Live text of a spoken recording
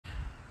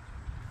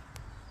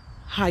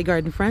Hi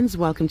garden friends,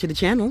 welcome to the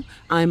channel.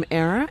 I'm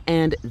Era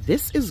and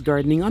this is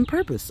Gardening on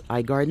Purpose.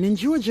 I garden in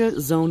Georgia,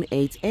 Zone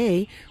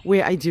 8A,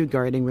 where I do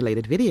gardening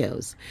related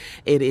videos.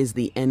 It is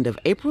the end of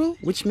April,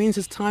 which means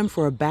it's time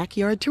for a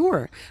backyard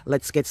tour.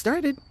 Let's get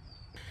started.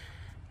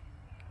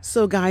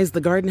 So guys,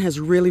 the garden has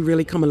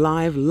really come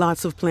alive.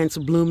 Lots of plants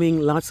are blooming,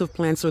 lots of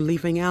plants are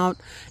leafing out,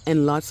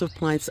 and lots of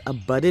plants are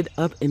budded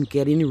up and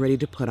getting ready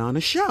to put on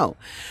a show.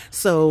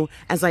 So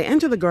as I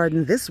enter the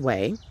garden this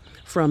way,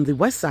 from the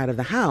west side of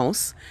the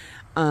house,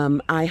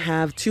 I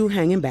have two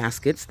hanging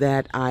baskets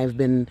that I've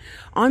been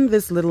on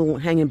this little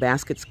hanging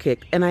baskets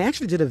kick, and I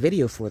actually did a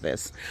video for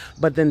this,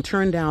 but then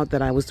turned out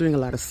that I was doing a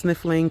lot of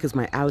sniffling because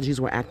my allergies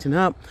were acting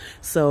up,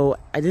 so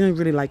I didn't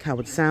really like how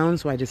it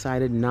sounds, so I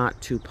decided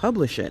not to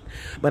publish it.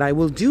 But I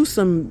will do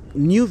some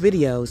new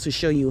videos to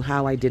show you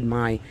how I did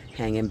my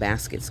hanging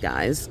baskets,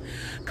 guys.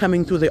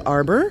 Coming through the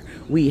arbor,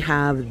 we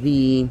have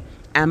the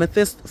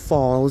Amethyst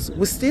Falls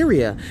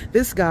Wisteria.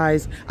 This,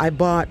 guys, I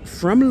bought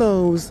from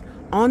Lowe's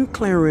on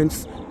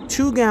clearance,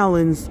 2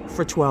 gallons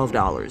for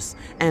 $12,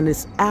 and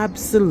it's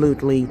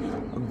absolutely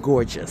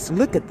gorgeous.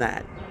 Look at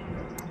that.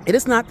 It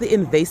is not the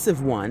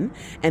invasive one,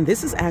 and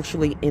this is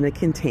actually in a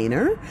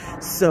container,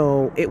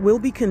 so it will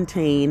be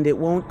contained. It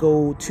won't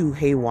go too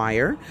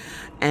haywire,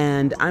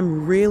 and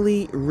I'm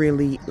really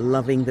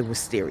loving the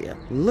wisteria.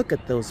 Look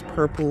at those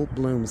purple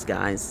blooms,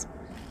 guys.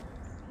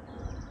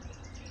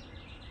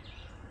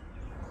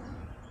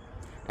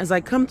 As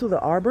I come through the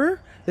arbor,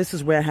 this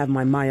is where I have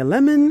my Maya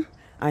lemon.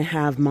 I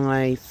have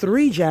my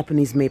 3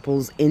 Japanese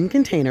maples in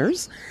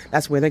containers.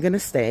 That's where they're going to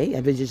stay.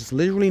 There's just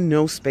literally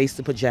no space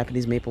to put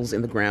Japanese maples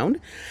in the ground.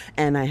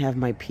 And I have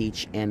my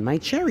peach and my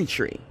cherry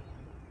tree.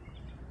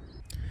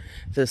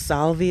 The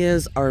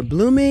salvias are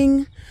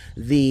blooming.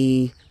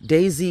 The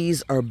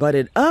daisies are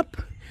budded up.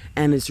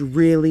 And it's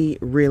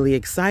really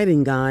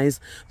exciting,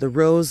 guys. The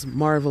Rose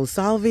Marvel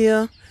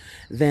Salvia.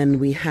 Then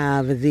we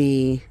have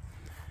the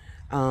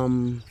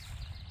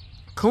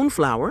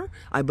coneflower.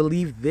 I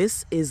believe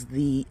this is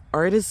the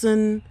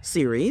Artisan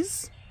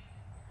series,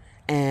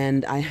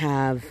 and I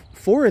have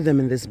 4 of them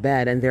in this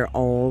bed, and they're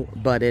all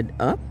budded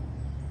up.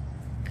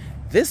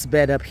 This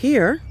bed up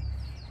here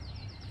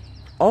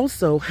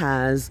also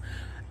has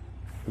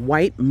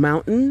White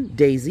Mountain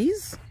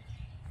daisies,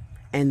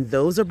 and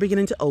those are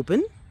beginning to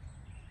open.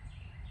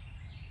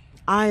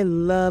 I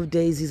love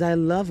daisies. I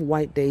love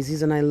white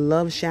daisies, and I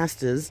love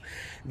Shastas.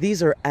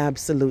 These are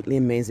absolutely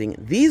amazing.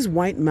 These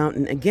White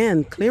Mountain,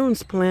 again,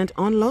 clearance plant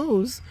on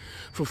Lowe's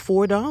for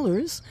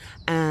 $4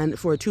 and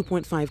for a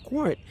 2.5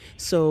 quart.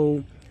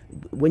 So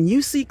when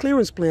you see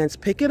clearance plants,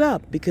 pick it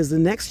up, because the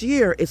next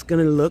year it's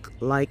going to look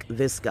like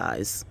this,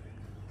 guys.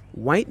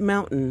 White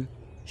Mountain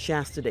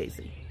Shasta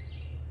daisy.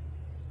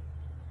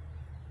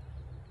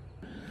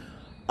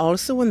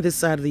 Also on this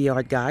side of the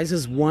yard, guys,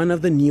 is one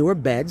of the newer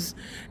beds,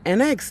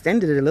 and I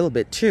extended it a little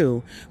bit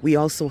too. We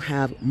also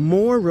have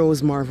more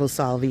Rose Marvel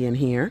Salvia in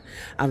here.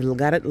 I've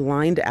got it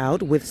lined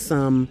out with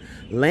some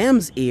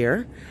lamb's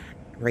ear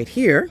right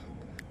here,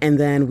 and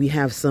then we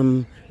have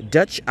some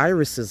Dutch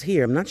irises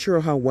here. I'm not sure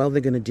how well they're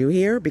going to do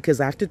here,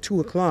 because after 2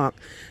 o'clock,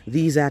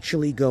 these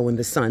actually go in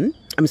the sun.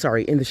 I'm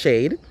sorry, in the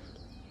shade.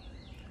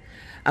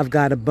 I've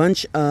got a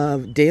bunch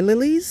of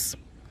daylilies.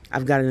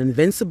 I've got an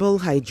invincible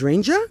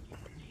hydrangea.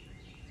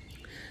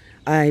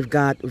 I've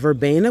got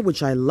verbena,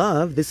 which I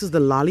love. This is the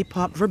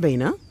lollipop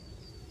verbena.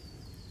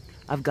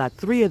 I've got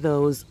 3 of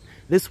those.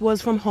 This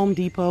was from Home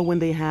Depot when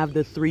they have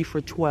the 3 for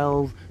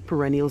 $12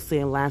 perennial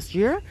sale last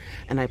year.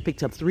 And I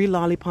picked up 3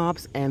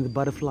 lollipops, and the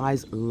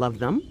butterflies love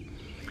them.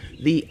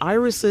 The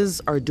irises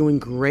are doing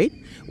great.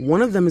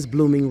 One of them is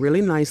blooming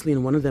really nicely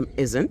and one of them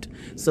isn't.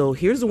 So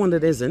here's the one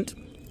that isn't.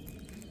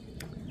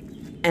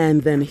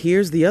 And then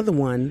here's the other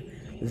one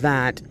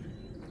that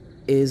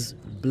is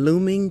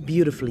blooming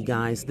beautifully,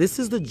 guys. This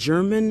is the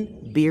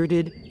German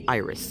bearded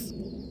iris,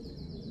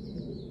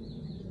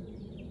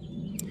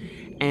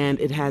 and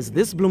it has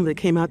this bloom that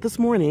came out this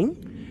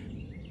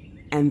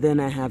morning, and then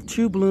I have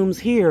 2 blooms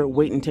here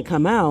waiting to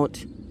come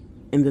out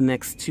in the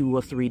next 2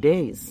 or 3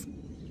 days.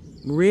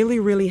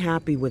 Really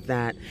happy with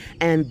that,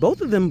 and both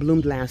of them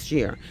bloomed last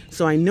year,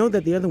 so I know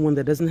that the other one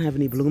that doesn't have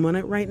any bloom on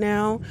it right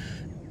now,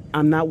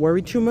 I'm not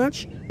worried too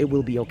much. It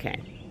will be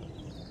okay.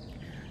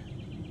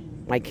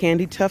 My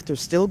candy tuft are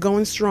still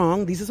going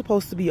strong. These are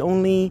supposed to be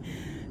only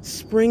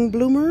spring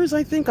bloomers,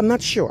 I think. I'm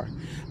not sure.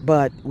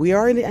 But we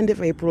are in the end of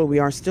April. We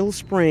are still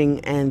spring,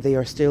 and they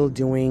are still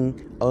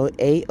doing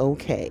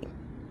A-okay.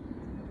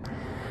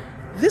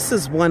 This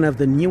is one of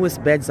the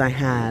newest beds I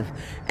have,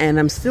 and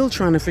I'm still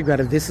trying to figure out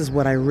if this is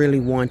what I really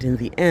want in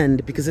the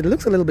end, because it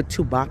looks a little bit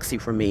too boxy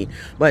for me,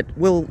 but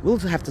we'll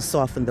have to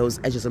soften those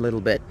edges a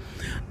little bit.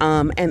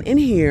 And in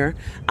here,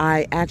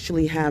 I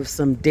actually have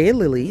some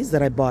daylilies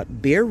that I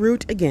bought bare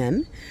root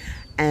again,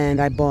 and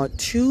I bought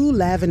 2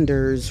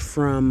 lavenders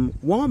from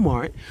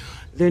Walmart.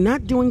 They're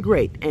not doing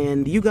great,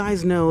 and you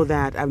guys know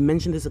that I've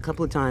mentioned this a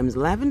couple of times.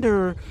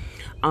 Lavender,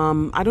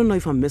 I don't know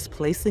if I'm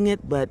misplacing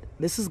it, but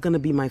this is going to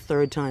be my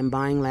 3rd time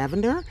buying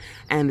lavender,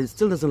 and it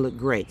still doesn't look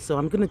great. So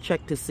I'm going to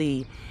check to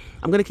see,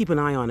 I'm going to keep an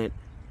eye on it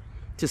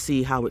to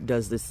see how it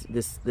does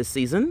this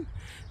season.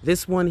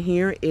 This one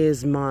here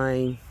is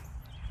my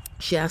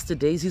Shasta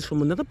daisies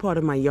from another part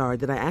of my yard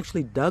that I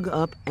actually dug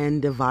up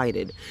and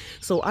divided.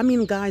 So, I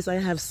mean, guys, I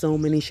have so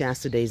many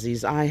Shasta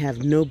daisies. I have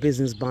no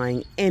business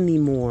buying any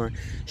more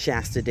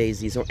Shasta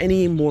daisies or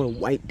any more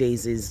white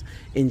daisies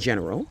in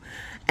general.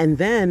 And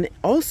then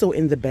also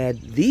in the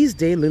bed, these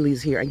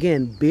daylilies here,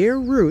 again, bare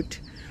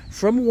root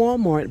from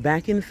Walmart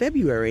back in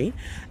February,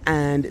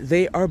 and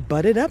they are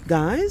budded up,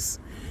 guys.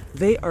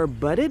 They are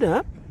budded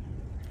up,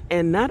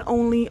 and not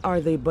only are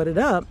they budded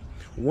up,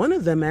 one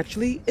of them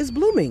actually is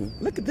blooming.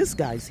 Look at this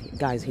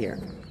guys here.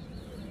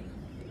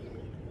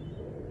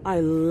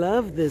 I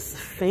love this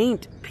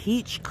faint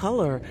peach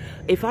color.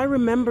 If I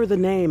remember the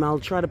name, I'll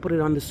try to put it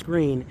on the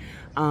screen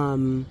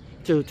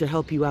to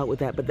help you out with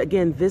that. But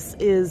again, this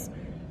is,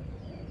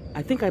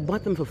 I think I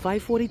bought them for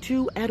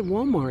 $5.42 at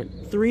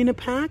Walmart, 3 in a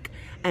pack,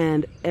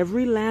 and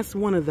every last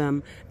one of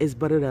them is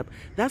budded up.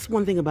 That's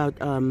one thing about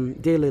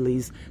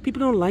daylilies. People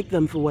don't like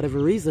them for whatever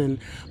reason,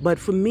 but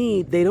for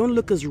me, they don't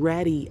look as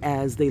ratty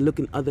as they look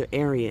in other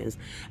areas.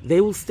 They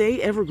will stay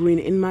evergreen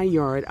in my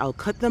yard. I'll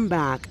cut them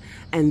back,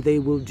 and they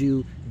will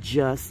do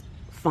just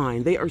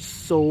fine. They are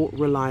so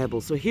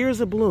reliable. So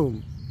here's a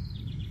bloom,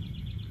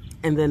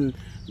 and then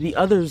the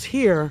others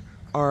here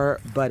are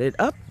budded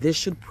up. This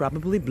should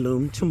probably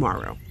bloom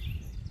tomorrow.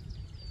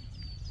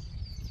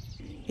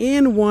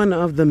 In one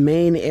of the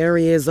main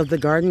areas of the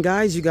garden,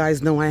 guys, you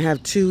guys know I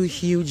have 2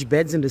 huge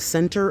beds in the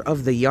center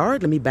of the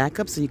yard. Let me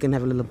back up so you can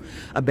have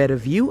a better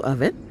view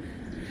of it.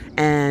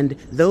 And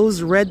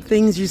those red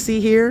things you see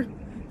here,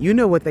 you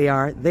know what they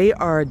are. They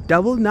are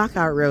double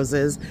knockout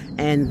roses,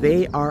 and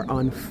they are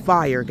on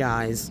fire,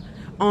 guys.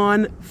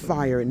 On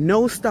fire.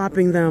 No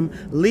stopping them.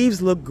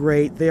 Leaves look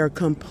great. They are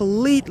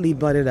completely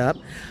budded up.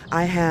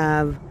 I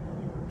have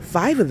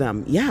 5 of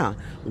them. Yeah.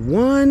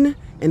 One.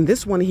 And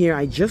this one here,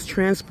 I just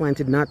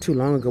transplanted not too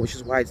long ago, which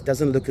is why it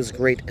doesn't look as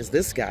great as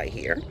this guy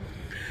here.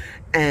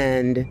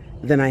 And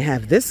then I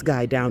have this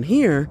guy down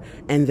here,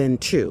 and then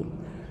 2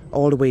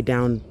 all the way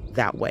down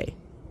that way.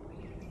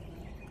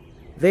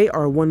 They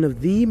are one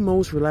of the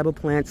most reliable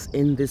plants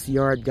in this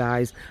yard,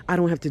 guys. I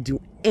don't have to do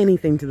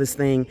anything to this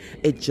thing.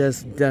 It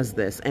just does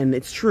this. And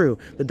it's true.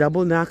 The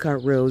double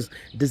knockout rose,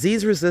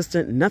 disease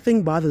resistant,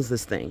 nothing bothers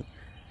this thing.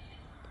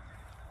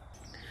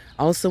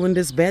 Also in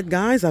this bed,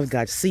 guys, I've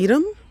got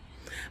sedum.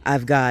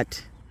 I've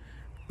got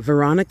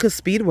Veronica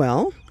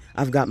Speedwell.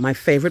 I've got my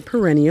favorite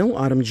perennial,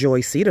 Autumn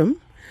Joy sedum.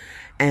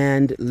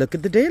 And look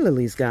at the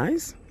daylilies,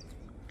 guys.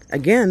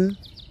 Again,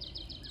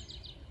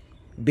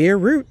 bare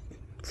root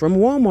from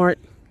Walmart.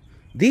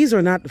 These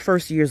are not the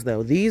first years,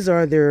 though. These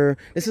are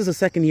this is a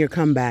second year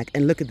comeback.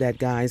 And look at that,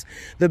 guys.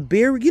 The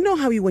bare, you know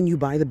how when you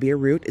buy the bare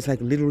root, it's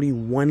like literally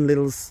one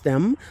little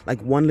stem,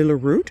 like one little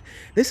root.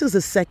 This is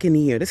the second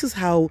year. This is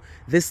how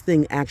this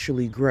thing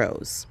actually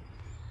grows.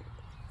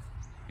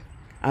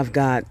 I've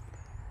got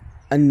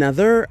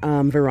another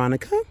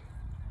Veronica.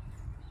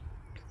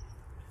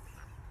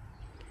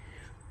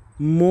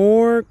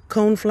 More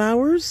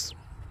coneflowers.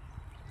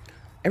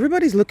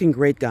 Everybody's looking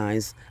great,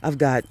 guys. I've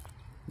got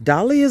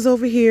dahlias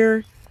over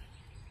here,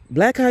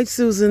 black-eyed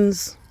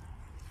Susans,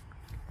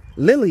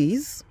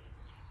 lilies,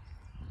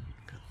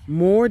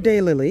 more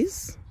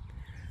daylilies.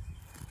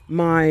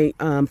 My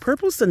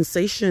purple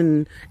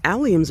sensation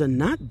alliums are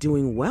not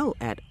doing well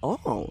at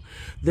all.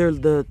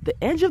 The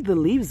edge of the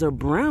leaves are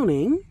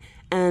browning,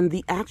 and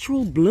the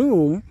actual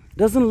bloom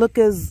doesn't look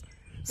as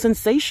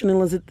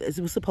sensational as it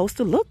was supposed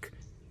to look.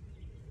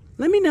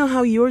 Let me know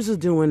how yours is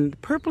doing.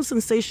 Purple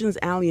Sensations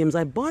alliums,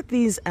 I bought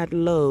these at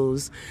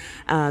Lowe's,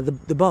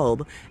 the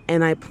bulb,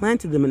 and I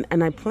planted them.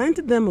 And I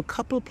planted them a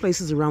couple of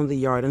places around the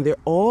yard, and they're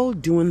all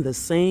doing the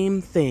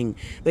same thing.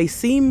 They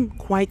seem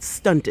quite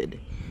stunted.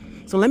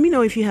 So let me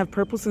know if you have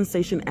Purple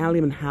Sensation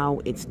allium and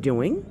how it's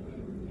doing.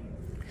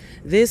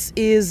 This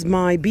is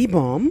my bee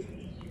balm,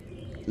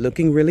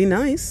 looking really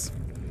nice.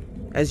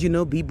 As you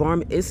know, bee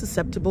balm is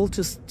susceptible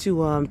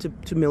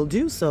to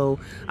mildew, so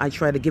I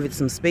try to give it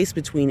some space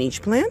between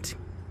each plant.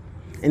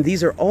 And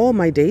these are all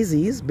my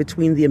daisies,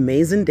 between the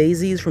Amazing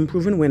Daisies from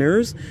Proven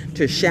Winners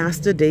to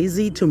Shasta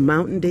Daisy to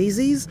Mountain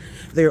Daisies.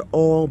 They're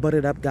all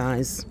budded up,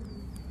 guys.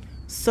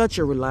 Such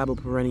a reliable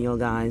perennial,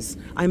 guys.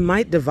 I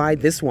might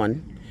divide this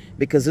one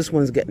because this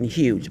one's getting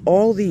huge.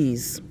 All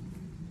these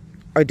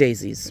are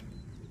daisies.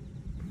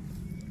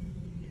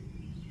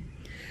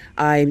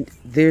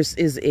 This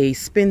is a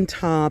spin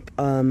top,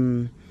 I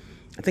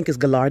think it's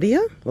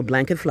Gaillardia, or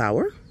blanket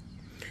flower.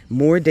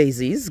 More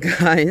daisies,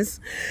 guys.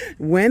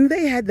 When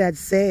they had that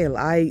sale,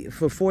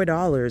 for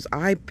 $4,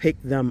 I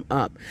picked them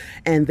up.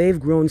 And they've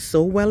grown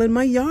so well in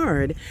my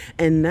yard.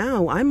 And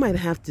now I might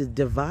have to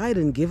divide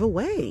and give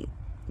away,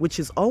 which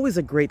is always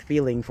a great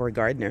feeling for a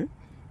gardener.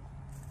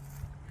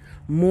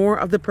 More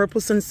of the Purple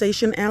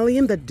Sensation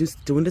allium that's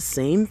doing the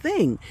same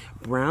thing.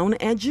 Brown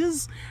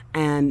edges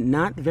and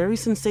not very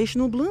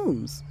sensational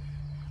blooms.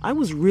 I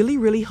was really,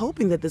 really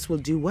hoping that this will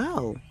do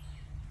well.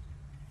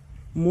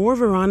 More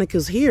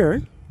Veronicas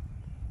here.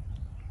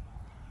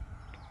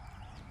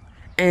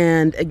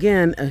 And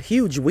again, a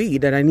huge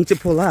weed that I need to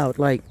pull out.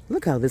 Like,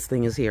 look how this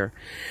thing is here.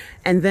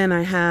 And then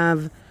I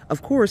have,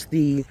 of course,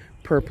 the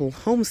Purple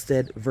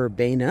Homestead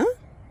Verbena.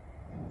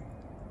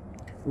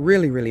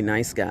 Really, really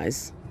nice,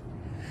 guys.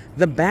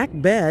 The back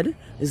bed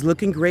is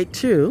looking great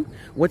too.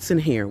 What's in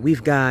here?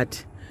 We've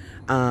got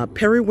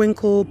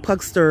Periwinkle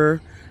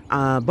Pugster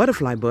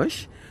Butterfly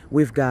Bush.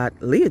 We've got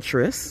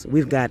Leotris.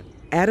 We've got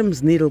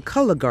Adam's Needle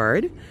Color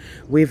Guard.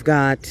 We've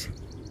got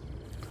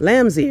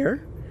Lamb's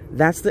Ear.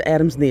 That's the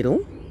Adam's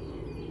Needle.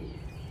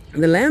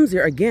 The Lamb's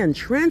Ear, again,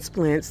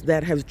 transplants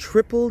that have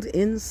tripled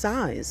in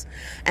size.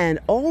 And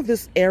all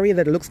this area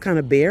that looks kind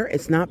of bare,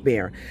 it's not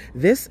bare.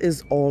 This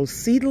is all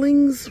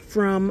seedlings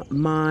from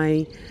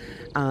my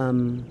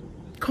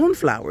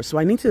coneflowers. So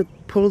I need to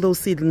pull those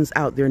seedlings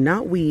out. They're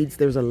not weeds.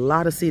 There's a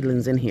lot of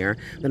seedlings in here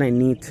that I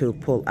need to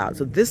pull out.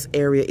 So this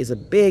area is a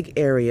big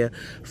area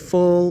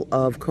full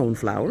of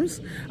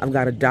coneflowers. I've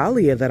got a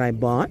dahlia that I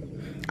bought.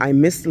 I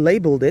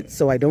mislabeled it,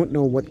 so I don't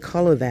know what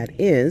color that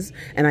is,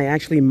 and I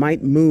actually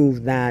might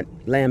move that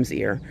Lamb's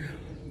Ear.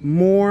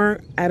 More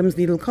Adam's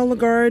Needle Color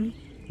Guard.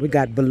 We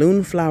got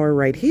balloon flower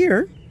right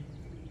here.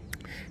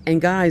 And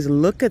guys,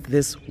 look at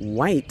this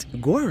white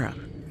Gora.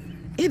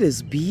 It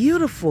is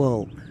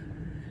beautiful.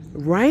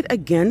 Right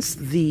against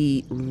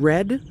the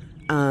red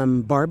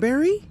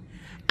barberry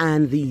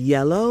and the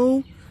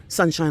yellow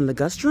Sunshine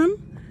Ligustrum.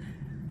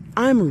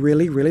 I'm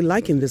really, really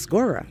liking this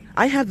Gora.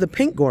 I have the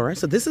pink Gora,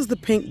 so this is the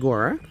pink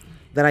Gora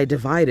that I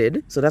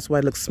divided, so that's why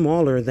it looks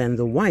smaller than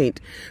the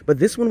white. But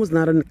this one was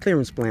not a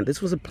clearance plant.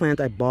 This was a plant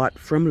I bought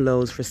from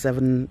Lowe's for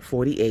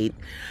 $7.48,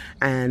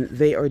 and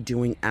they are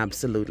doing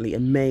absolutely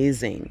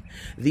amazing.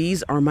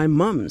 These are my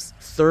mums,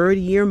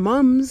 third-year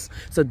mums,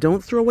 so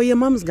don't throw away your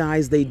mums,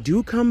 guys. They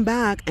do come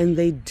back, and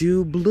they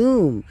do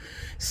bloom.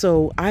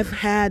 So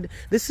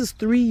this is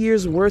 3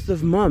 years worth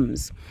of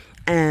mums.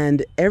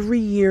 And every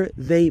year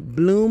they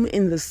bloom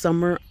in the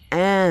summer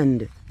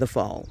and the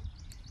fall.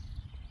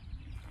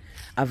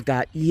 I've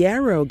got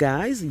yarrow,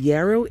 guys.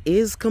 Yarrow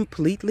is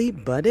completely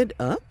budded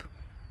up.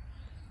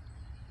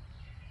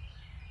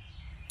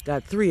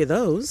 Got 3 of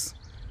those.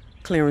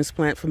 Clearance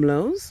plant from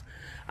Lowe's.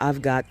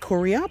 I've got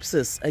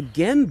Coreopsis,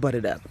 again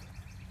budded up.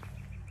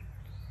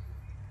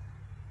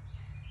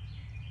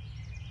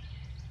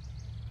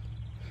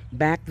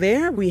 Back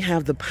there, we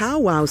have the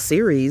Powwow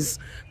series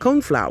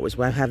coneflowers.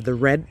 Where I have the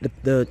red,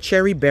 the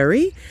cherry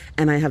berry,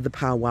 and I have the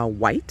Powwow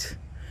white.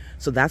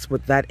 So that's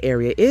what that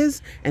area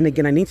is. And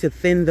again, I need to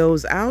thin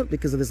those out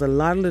because there's a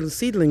lot of little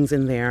seedlings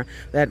in there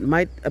that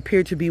might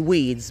appear to be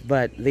weeds,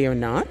 but they are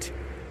not.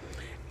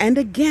 And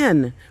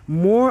again,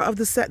 more of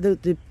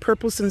the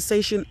Purple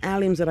Sensation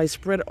alliums that I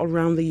spread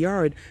around the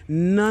yard,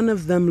 none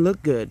of them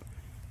look good.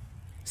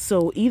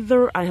 So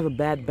either I have a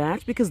bad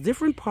batch, because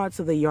different parts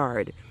of the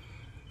yard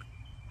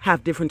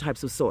have different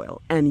types of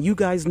soil. And you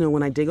guys know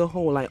when I dig a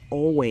hole, I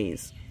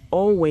always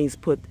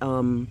put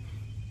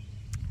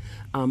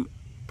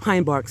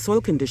pine bark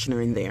soil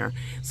conditioner in there.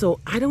 So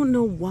I don't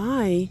know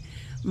why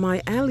my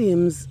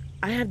alliums,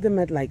 I have them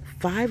at like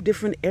 5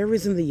 different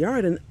areas in the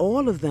yard, and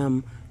all of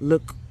them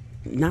look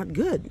not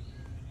good.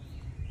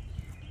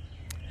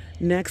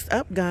 Next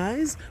up,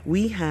 guys,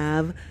 we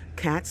have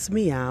Cat's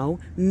Meow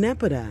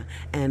Nepeta,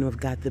 and we've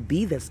got the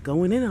bee that's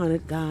going in on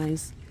it,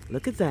 guys.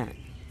 Look at that.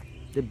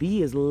 The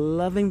bee is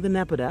loving the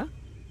Nepeta.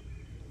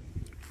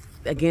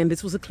 Again,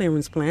 this was a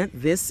clearance plant.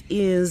 This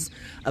is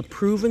a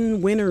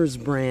Proven Winners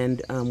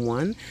brand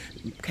one,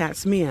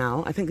 Cat's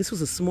Meow. I think this was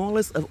the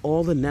smallest of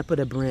all the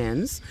Nepeta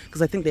brands,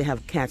 because I think they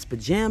have Cat's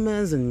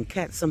Pajamas and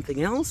Cat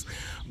something else.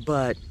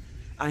 But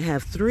I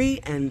have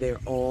 3, and they're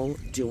all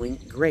doing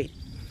great.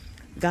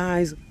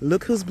 Guys,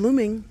 look who's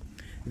blooming.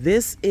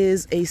 This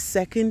is a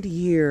 2nd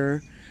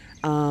year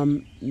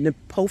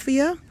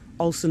Kniphofia,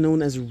 also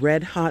known as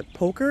Red Hot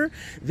Poker.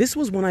 This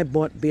was when I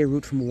bought bare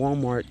root from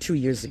Walmart 2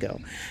 years ago.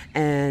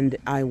 And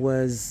I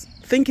was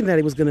thinking that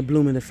it was going to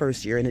bloom in the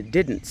first year, and it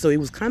didn't. So it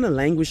was kind of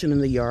languishing in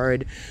the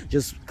yard,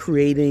 just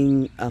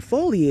creating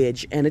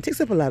foliage, and it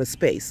takes up a lot of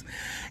space.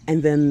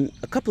 And then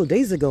a couple of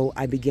days ago,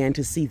 I began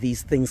to see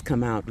these things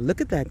come out.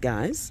 Look at that,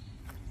 guys.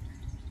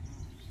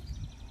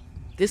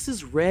 This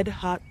is Red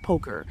Hot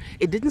Poker.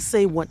 It didn't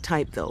say what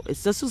type though.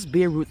 It's just those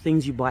bare root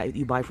things you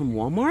buy from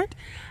Walmart.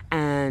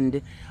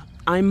 And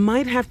I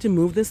might have to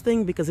move this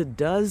thing because it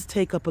does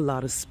take up a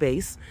lot of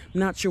space. I'm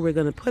not sure where we're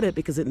going to put it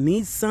because it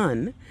needs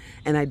sun,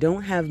 and I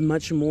don't have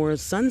much more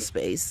sun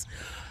space.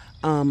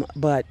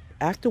 But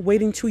after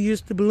waiting 2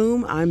 years to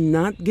bloom, I'm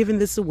not giving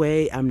this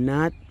away. I'm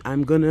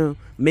going to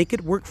make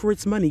it work for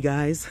its money,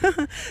 guys.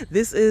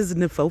 This is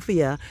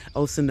Kniphofia,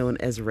 also known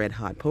as Red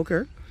Hot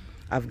Poker.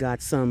 I've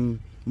got some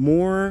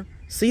more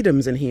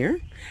sedums in here.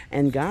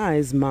 And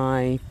guys,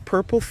 my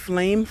Purple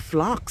Flame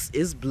Phlox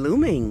is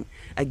blooming.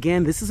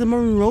 Again, this is a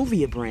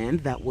Monrovia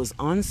brand that was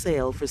on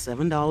sale for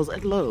 $7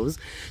 at Lowe's.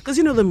 Because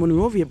you know the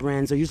Monrovia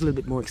brands are usually a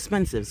bit more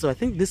expensive. So I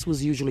think this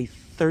was usually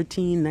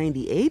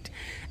 $13.98,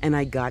 and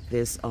I got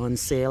this on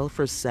sale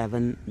for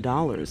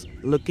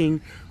 $7.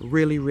 Looking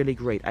really, really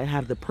great. I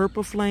have the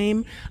Purple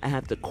Flame, I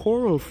have the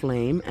Coral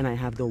Flame, and I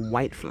have the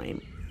White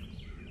Flame.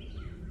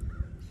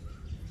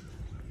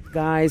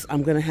 Guys,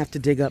 I'm gonna have to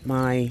dig up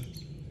my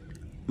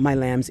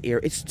lamb's ear.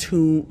 It's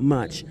too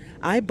much.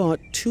 I bought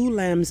 2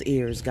 lamb's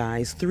ears,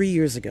 guys, 3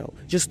 years ago.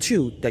 Just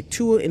 2, like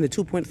 2 in the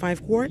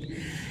 2.5 quart.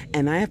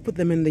 And I have put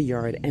them in the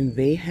yard and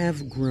they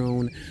have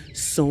grown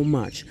so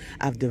much.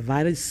 I've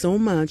divided so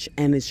much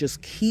and it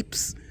just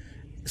keeps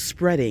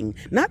spreading,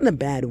 not in a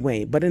bad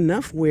way, but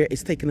enough where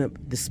it's taking up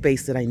the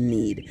space that I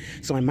need.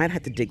 So I might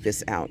have to dig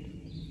this out.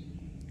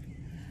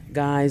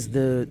 Guys,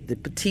 the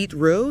petite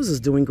rose is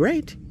doing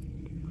great.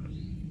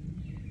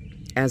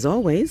 As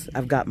always,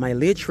 I've got my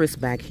Leotris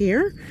back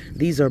here.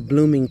 These are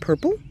blooming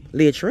purple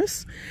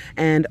Leotris.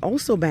 And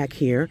also back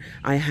here,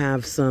 I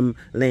have some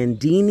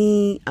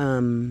Landini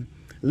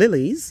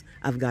lilies.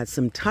 I've got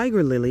some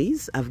tiger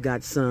lilies. I've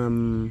got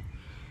some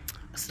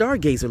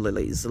stargazer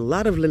lilies. A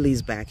lot of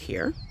lilies back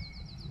here.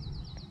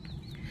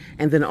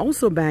 And then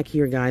also back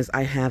here, guys,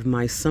 I have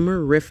my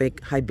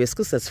Summerific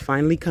hibiscus that's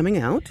finally coming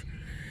out.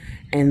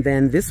 And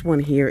then this one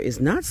here is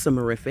not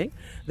Summerific.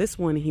 This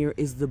one here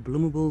is the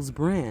Bloomables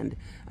brand.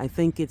 I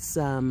think it's,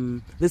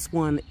 this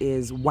one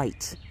is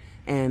white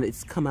and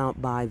it's come out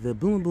by the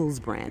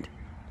Bloomables brand.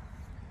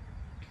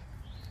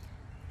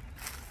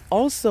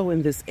 Also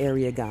in this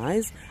area,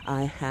 guys,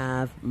 I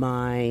have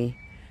my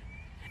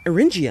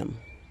Eryngium.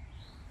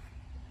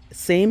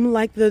 Same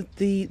like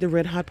the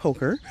Red Hot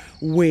Poker,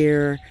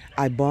 where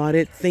I bought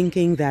it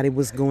thinking that it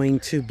was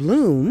going to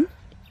bloom.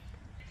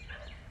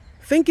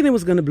 Thinking it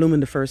was going to bloom in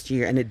the first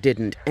year, and it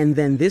didn't. And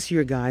then this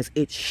year, guys,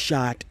 it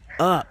shot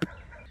up.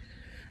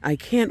 I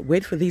can't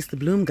wait for these to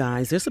bloom,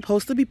 guys. They're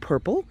supposed to be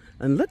purple,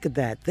 and look at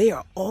that. They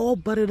are all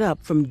budded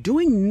up from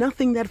doing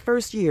nothing that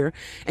first year.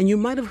 And you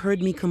might have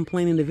heard me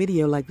complain in the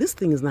video, like, this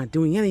thing is not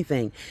doing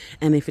anything.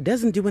 And if it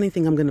doesn't do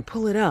anything, I'm going to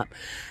pull it up.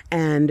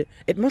 And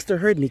it must have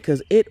heard me,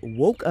 because it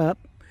woke up.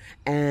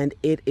 And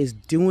it is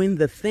doing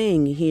the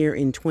thing here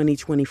in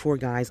 2024,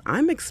 guys.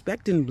 I'm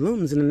expecting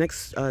blooms in the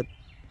next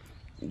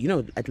you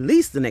know, at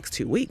least the next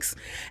 2 weeks.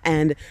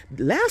 And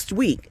last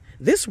week,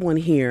 this one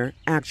here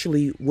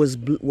actually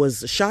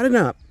was shotting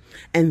up,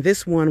 and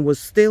this one was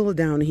still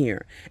down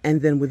here.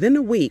 And then within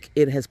a week,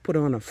 it has put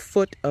on a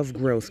foot of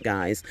growth,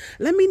 guys.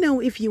 Let me know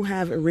if you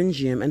have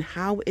Eryngium and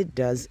how it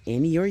does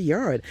in your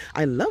yard.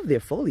 I love their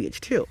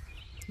foliage too.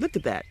 Look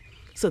at that.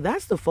 So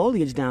that's the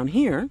foliage down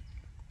here,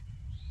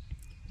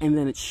 and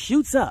then it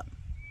shoots up.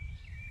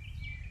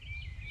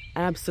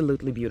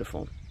 Absolutely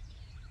beautiful.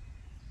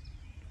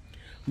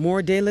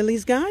 More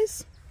daylilies,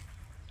 guys.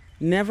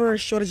 Never a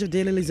shortage of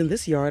daylilies in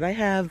this yard. I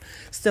have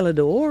Stella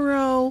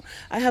d'Oro.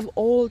 I have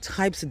all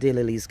types of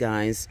daylilies,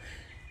 guys.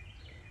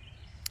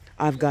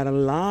 I've got a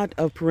lot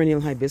of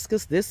perennial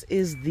hibiscus. This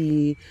is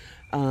the,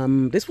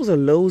 this was a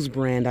Lowe's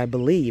brand, I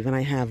believe. And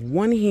I have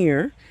one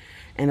here,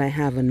 and I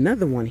have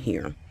another one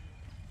here.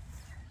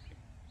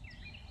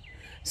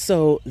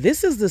 So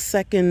this is the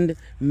second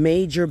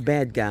major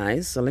bed,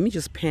 guys. So let me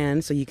just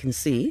pan so you can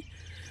see.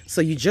 So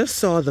you just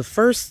saw the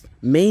first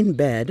main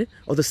bed,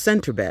 or the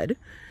center bed,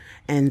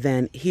 and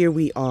then here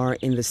we are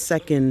in the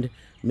second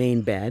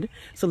main bed.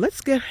 So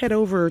let's head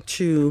over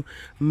to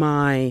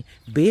my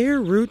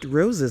bare root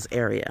roses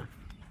area.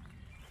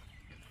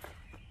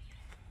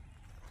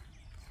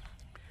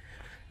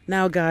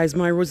 Now, guys,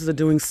 my roses are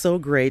doing so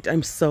great.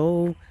 I'm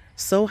so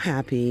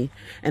happy,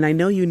 and I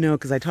know you know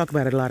because I talk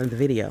about it a lot in the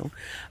video,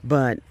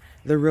 but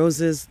the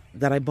roses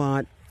that I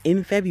bought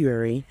in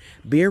February,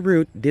 Bare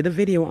Root did a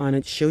video on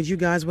it, showed you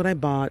guys what I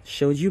bought,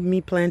 showed you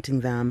me planting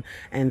them,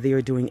 and they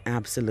are doing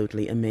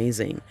absolutely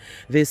amazing.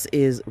 This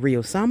is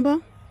Rio Samba.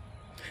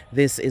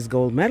 This is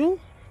Gold Medal.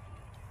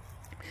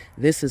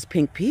 This is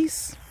Pink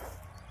Peace.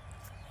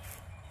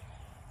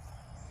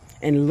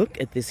 And look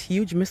at this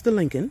huge Mr.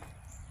 Lincoln,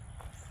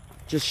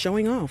 just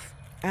showing off,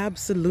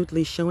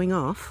 absolutely showing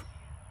off.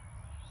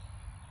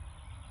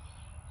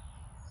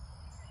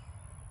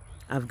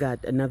 I've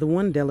got another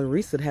one, Della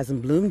Reese, that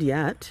hasn't bloomed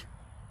yet.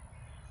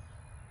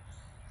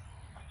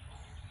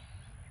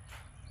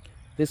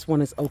 This one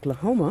is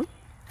Oklahoma.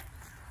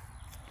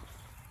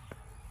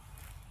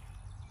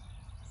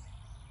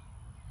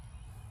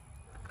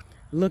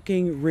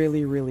 Looking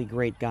really, really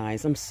great,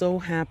 guys. I'm so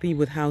happy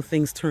with how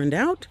things turned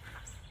out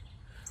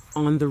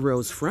on the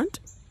rose front.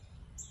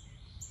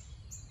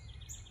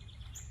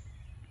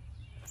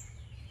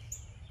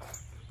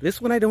 This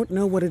one I don't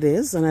know what it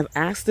is, and I've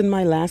asked in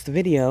my last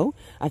video.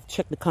 I've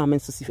checked the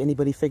comments to see if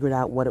anybody figured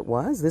out what it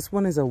was. This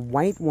one is a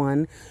white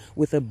one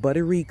with a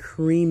buttery,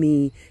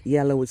 creamy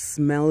yellow. It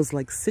smells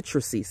like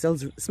citrusy.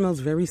 Smells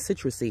very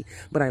citrusy,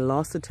 but I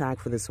lost the tag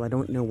for this, so I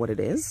don't know what it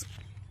is.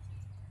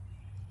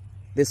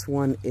 This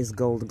one is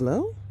Gold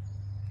Glow.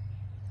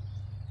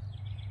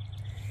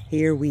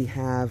 Here we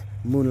have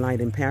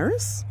Moonlight in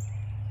Paris.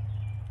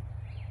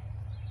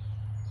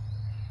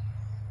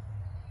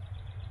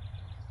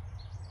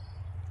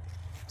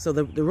 So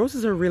the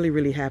roses are really,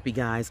 really happy,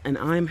 guys, and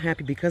I'm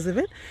happy because of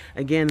it.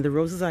 Again, the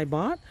roses I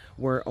bought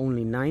were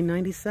only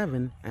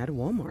 $9.97 at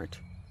Walmart.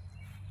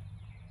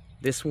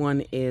 This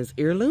one is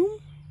Heirloom.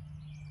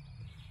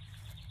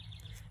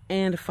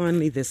 And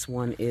finally, this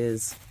one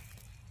is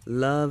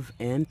Love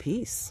and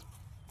Peace.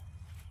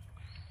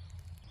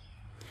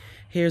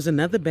 Here's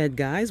another bed,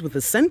 guys. With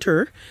the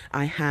center,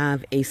 I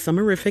have a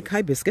summerific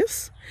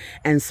hibiscus,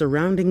 and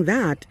surrounding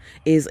that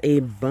is a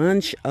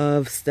bunch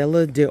of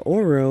Stella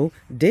d'Oro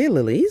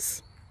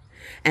daylilies.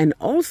 And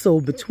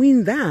also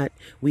between that,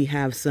 we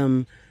have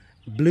some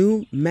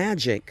Blue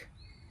Magic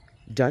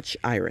Dutch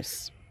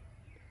iris.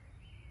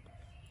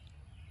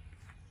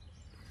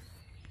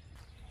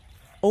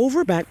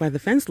 Over back by the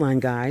fence line,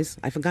 guys,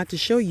 I forgot to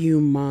show you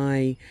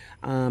my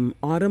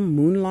autumn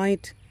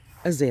moonlight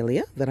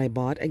azalea that I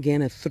bought,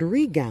 again, a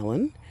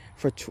 3-gallon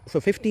for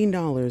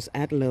 $15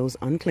 at Lowe's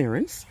on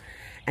clearance.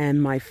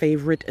 And my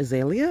favorite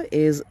azalea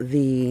is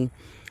the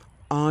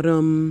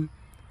autumn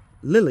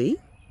lily,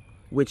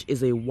 which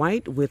is a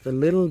white with a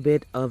little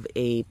bit of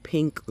a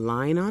pink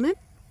line on it.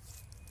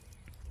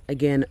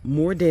 Again,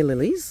 more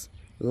daylilies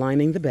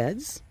lining the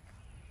beds.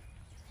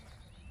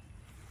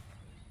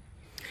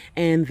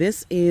 And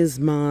this is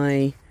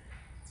my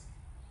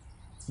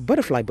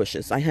butterfly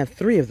bushes. I have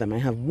 3 of them. I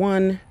have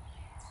 1,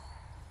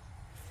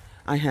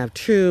 I have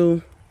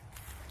 2,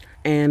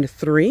 and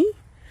 3.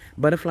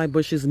 Butterfly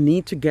bushes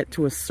need to get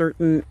to a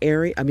certain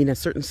area, a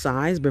certain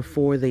size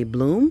before they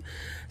bloom.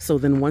 So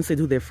then once they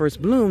do their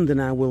first bloom, then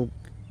I will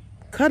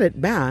cut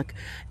it back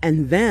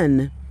and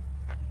then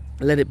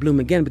let it bloom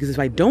again, because if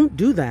I don't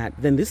do that,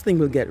 then this thing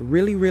will get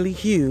really, really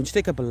huge,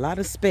 take up a lot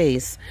of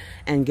space,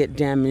 and get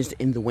damaged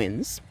in the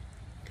winds.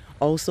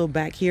 Also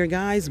back here,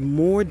 guys,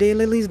 more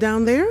daylilies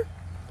down there.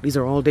 These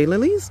are all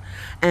daylilies,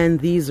 and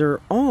these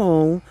are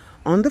all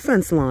on the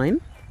fence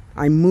line.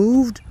 I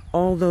moved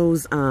all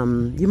those,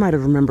 you might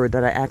have remembered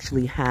that I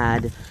actually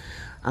had,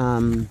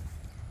 what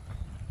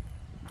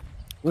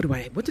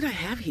did I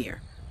have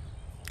here?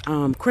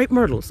 Crepe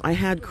myrtles. I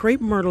had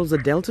crepe myrtles, a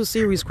Delta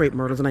series crepe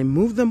myrtles, and I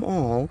moved them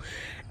all,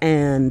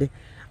 and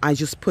I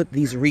just put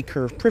these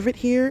recurve privet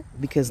here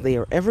because they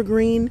are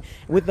evergreen,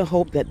 with the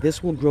hope that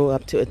this will grow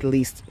up to at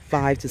least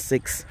 5 to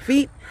 6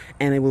 feet,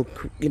 and it will,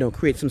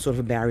 create some sort of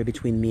a barrier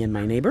between me and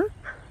my neighbor.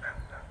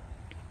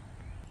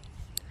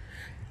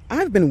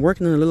 I've been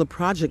working on a little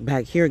project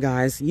back here,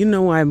 guys.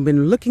 I've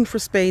been looking for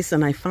space,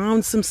 and I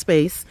found some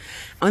space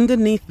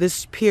underneath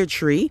this pear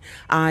tree.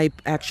 I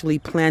actually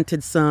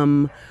planted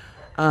some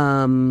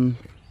hostas.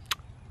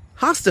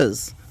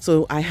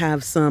 So I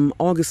have some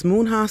August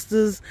Moon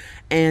hostas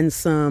and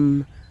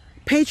some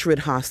Patriot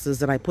hostas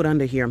that I put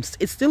under here.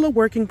 It's still a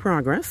work in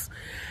progress.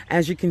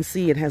 As you can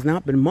see, it has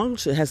not been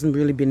mulched. It hasn't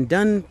really been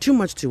done too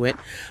much to it,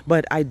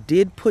 but I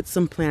did put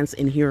some plants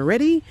in here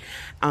already.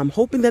 I'm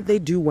hoping that they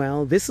do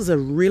well. This is a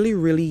really,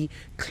 really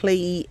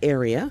clayey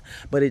area,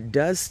 but it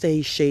does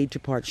stay shade to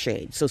part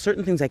shade. So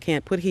certain things I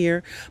can't put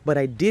here, but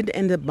I did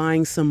end up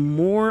buying some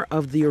more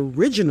of the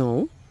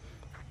original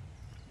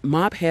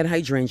mop head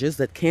hydrangeas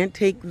that can't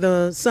take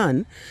the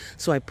sun,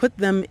 so I put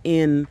them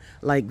in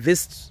like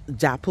this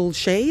dappled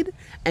shade,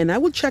 and I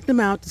will check them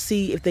out to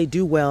see if they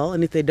do well,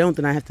 and if they don't,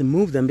 then I have to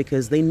move them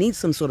because they need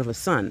some sort of a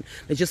sun.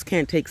 They just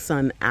can't take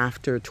sun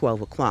after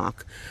 12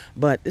 o'clock.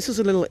 But this is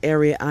a little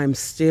area I'm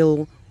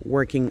still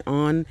working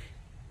on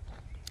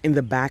in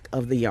the back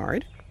of the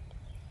yard.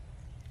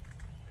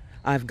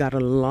 I've got a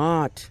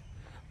lot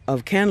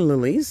of can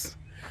lilies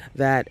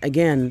that,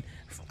 again,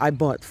 I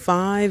bought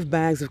 5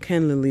 bags of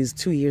can lilies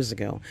 2 years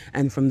ago,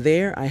 and from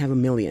there I have 1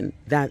 million.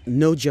 That,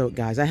 no joke,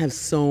 guys. I have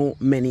so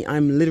many.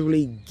 I'm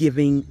literally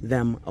giving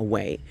them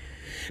away.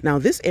 Now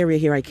this area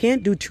here, I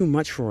can't do too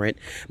much for it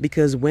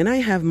because when I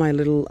have my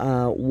little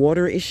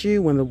water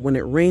issue, when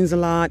it rains a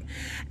lot,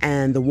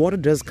 and the water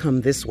does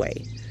come this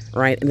way,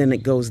 right, and then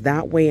it goes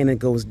that way and it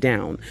goes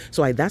down.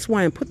 So that's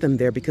why I put them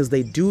there, because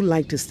they do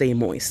like to stay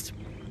moist.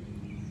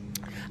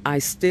 I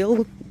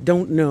still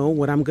don't know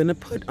what I'm going to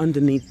put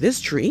underneath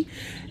this tree.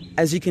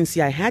 As you can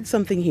see, I had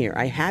something here.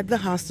 I had the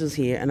hostas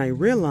here, and I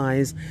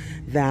realized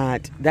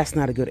that that's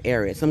not a good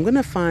area. So I'm going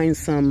to find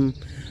some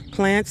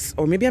plants,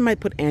 or maybe I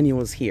might put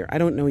annuals here. I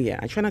don't know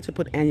yet. I try not to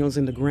put annuals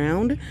in the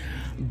ground,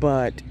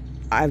 but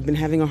I've been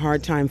having a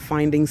hard time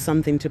finding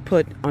something to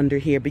put under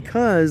here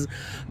because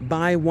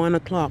by 1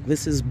 o'clock,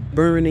 this is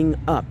burning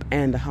up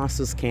and the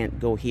hostas can't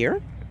go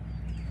here.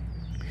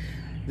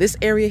 This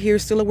area here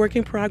is still a work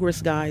in progress,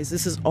 guys.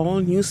 This is all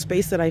new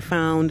space that I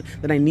found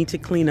that I need to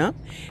clean up.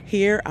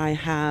 Here I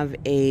have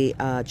a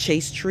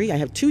chase tree. I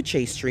have 2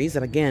 chase trees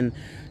that, again,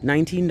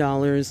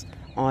 $19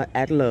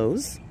 at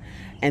Lowe's.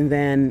 And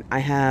then I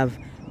have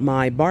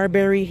my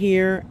barberry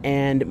here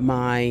and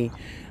my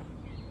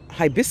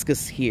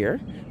hibiscus here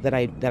that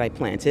I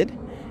planted.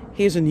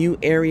 Here's a new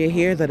area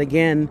here that,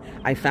 again,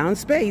 I found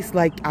space.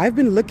 Like, I've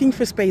been looking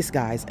for space,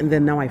 guys, and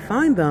then now I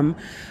find them.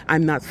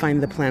 I'm not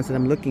finding the plants that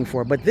I'm looking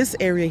for. But this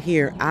area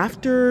here,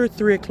 after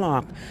 3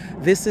 o'clock,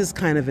 this is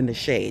kind of in the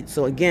shade.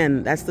 So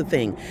again, that's the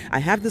thing. I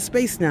have the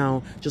space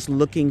now, just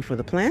looking for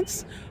the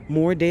plants.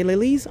 More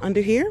daylilies under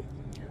here.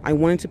 I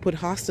wanted to put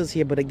hostas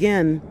here, but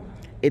again,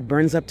 it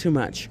burns up too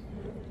much.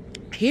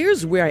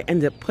 Here's where I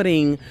end up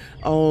putting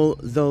all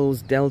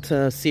those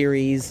Delta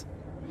series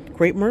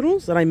crepe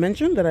myrtles that I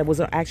mentioned that I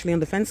was actually on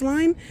the fence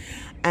line,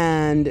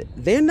 and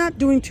they're not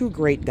doing too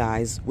great,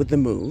 guys, with the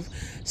move.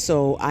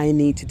 So I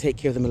need to take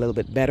care of them a little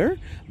bit better.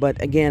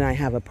 But again, I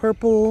have a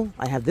purple.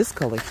 I have this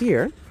color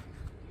here,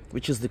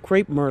 which is the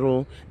crepe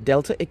myrtle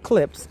Delta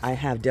Eclipse. I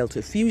have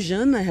Delta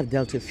Fusion, I have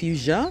Delta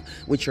Fuchsia,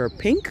 which are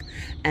pink,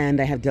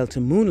 and I have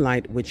Delta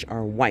Moonlight, which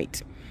are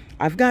white.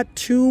 I've got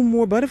 2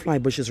 more butterfly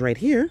bushes right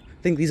here.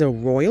 I think these are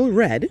royal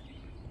red.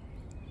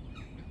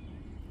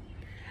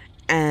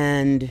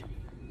 And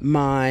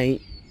my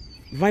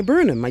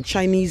viburnum, my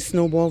Chinese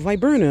snowball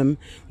viburnum,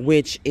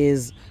 which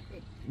is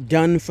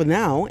done for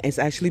now. It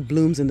actually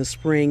blooms in the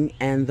spring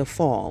and the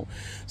fall.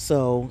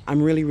 So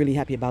I'm really, really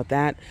happy about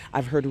that.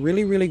 I've heard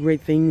really, really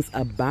great things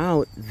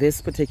about this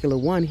particular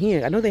one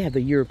here. I know they have the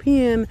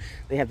European,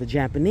 they have the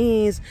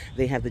Japanese,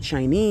 they have the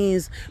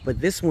Chinese, but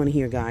this one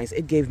here, guys,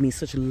 it gave me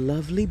such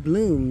lovely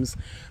blooms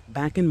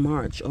back in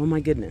March. Oh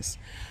my goodness.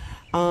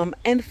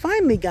 And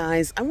finally,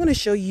 guys, I want to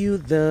show you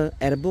the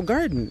edible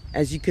garden.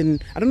 As you can,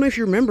 I don't know if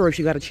you remember, if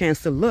you got a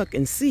chance to look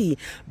and see,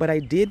 but I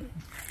did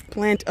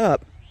plant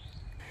up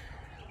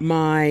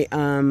my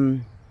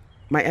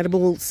my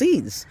edible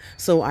seeds.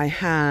 So I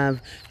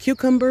have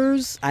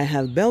cucumbers, I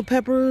have bell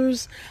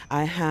peppers,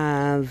 I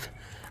have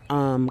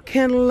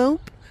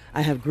cantaloupe,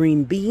 I have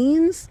green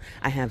beans,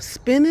 I have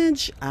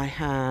spinach, I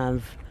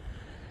have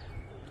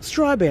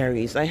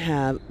strawberries, I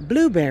have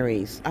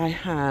blueberries, I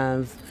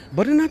have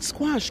butternut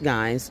squash,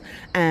 guys,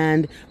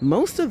 and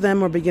most of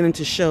them are beginning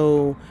to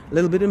show a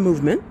little bit of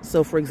movement.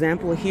 So for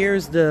example,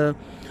 here's the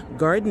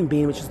garden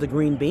bean, which is the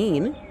green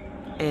bean,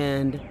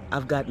 and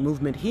I've got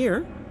movement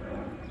here.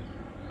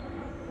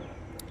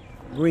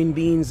 Green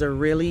beans are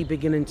really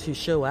beginning to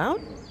show out.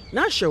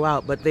 Not show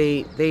out, but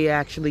they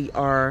actually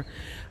are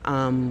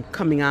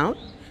coming out.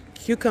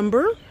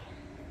 Cucumber.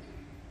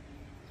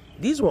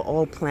 These were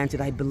all planted,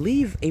 I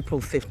believe, April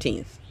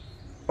 15th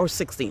or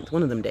 16th,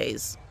 one of them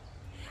days.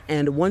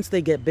 And once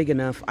they get big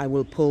enough, I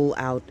will pull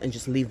out and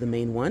just leave the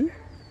main one.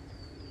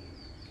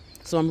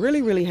 So I'm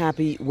really, really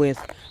happy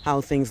with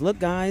how things look,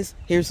 guys.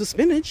 Here's the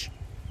spinach.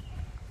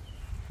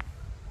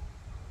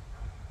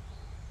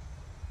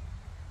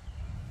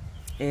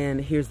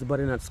 And here's the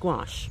butternut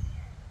squash.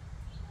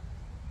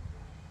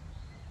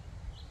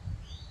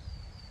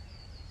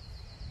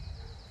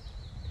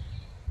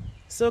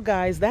 So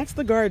guys, that's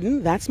the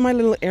garden. That's my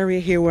little area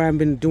here where I've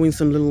been doing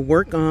some little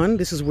work on.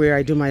 This is where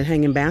I do my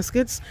hanging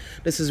baskets.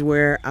 This is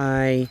where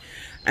I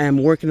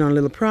am working on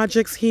little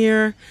projects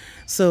here.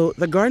 So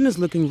the garden is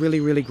looking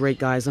really, really great,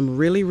 guys. I'm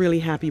really, really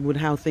happy with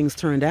how things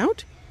turned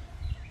out.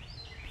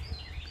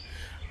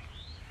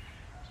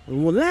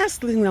 Well,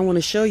 last thing I want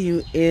to show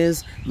you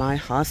is my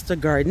hosta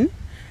garden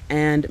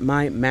and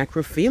my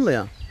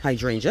macrophylla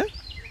hydrangea.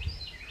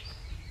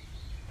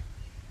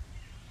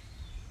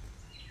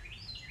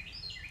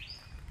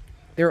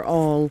 They're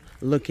all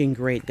looking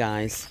great,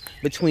 guys.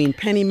 Between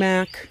Penny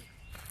Mac,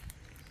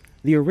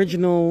 the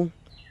original,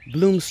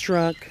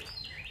 Bloomstruck,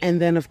 and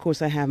then of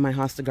course I have my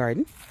hosta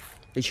garden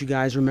that you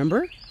guys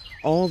remember.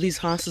 All these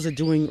hostas are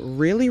doing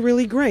really,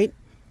 really great.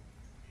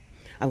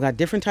 I've got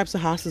different types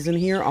of hostas in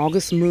here.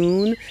 August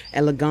Moon,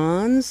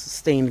 Elegans,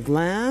 Stained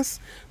Glass,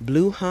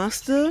 Blue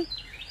Hosta,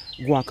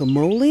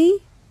 Guacamole,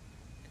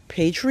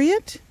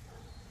 Patriot,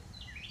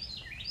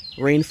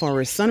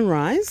 Rainforest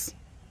Sunrise,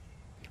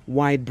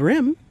 Wide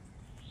Brim,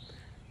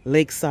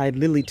 Lakeside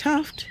Lily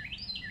Tuft,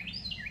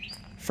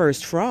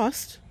 First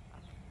Frost,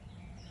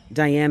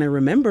 Diana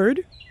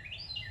Remembered,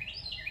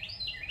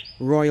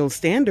 Royal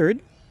Standard.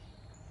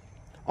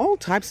 All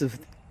types of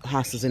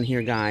hostas in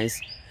here,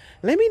 guys.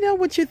 Let me know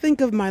what you think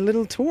of my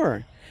little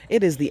tour.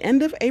 It is the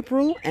end of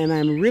April, and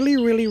I'm really,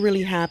 really,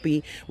 really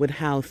happy with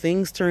how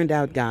things turned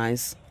out,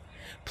 guys.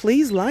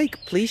 Please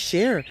like, please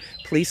share,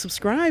 please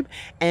subscribe,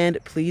 and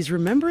please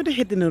remember to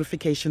hit the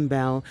notification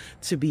bell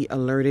to be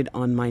alerted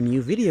on my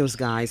new videos,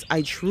 guys.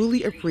 I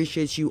truly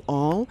appreciate you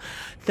all.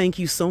 Thank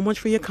you so much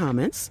for your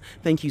comments.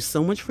 Thank you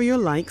so much for your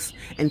likes,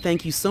 and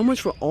thank you so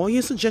much for all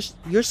your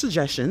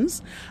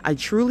suggestions. I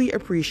truly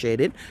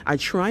appreciate it. I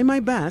try my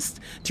best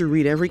to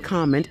read every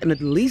comment and at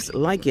least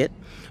like it,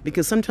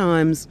 because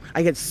sometimes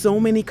I get so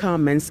many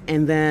comments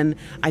and then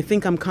I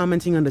think I'm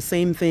commenting on the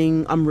same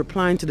thing. I'm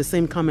replying to the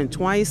same comment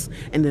twice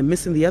and then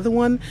missing the other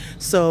one.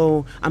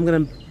 So I'm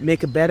going to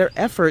make a better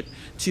effort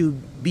to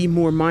be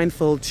more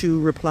mindful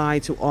to reply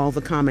to all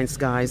the comments,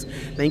 guys.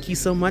 Thank you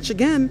so much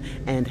again,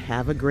 and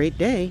have a great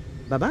day.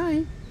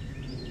 Bye-bye.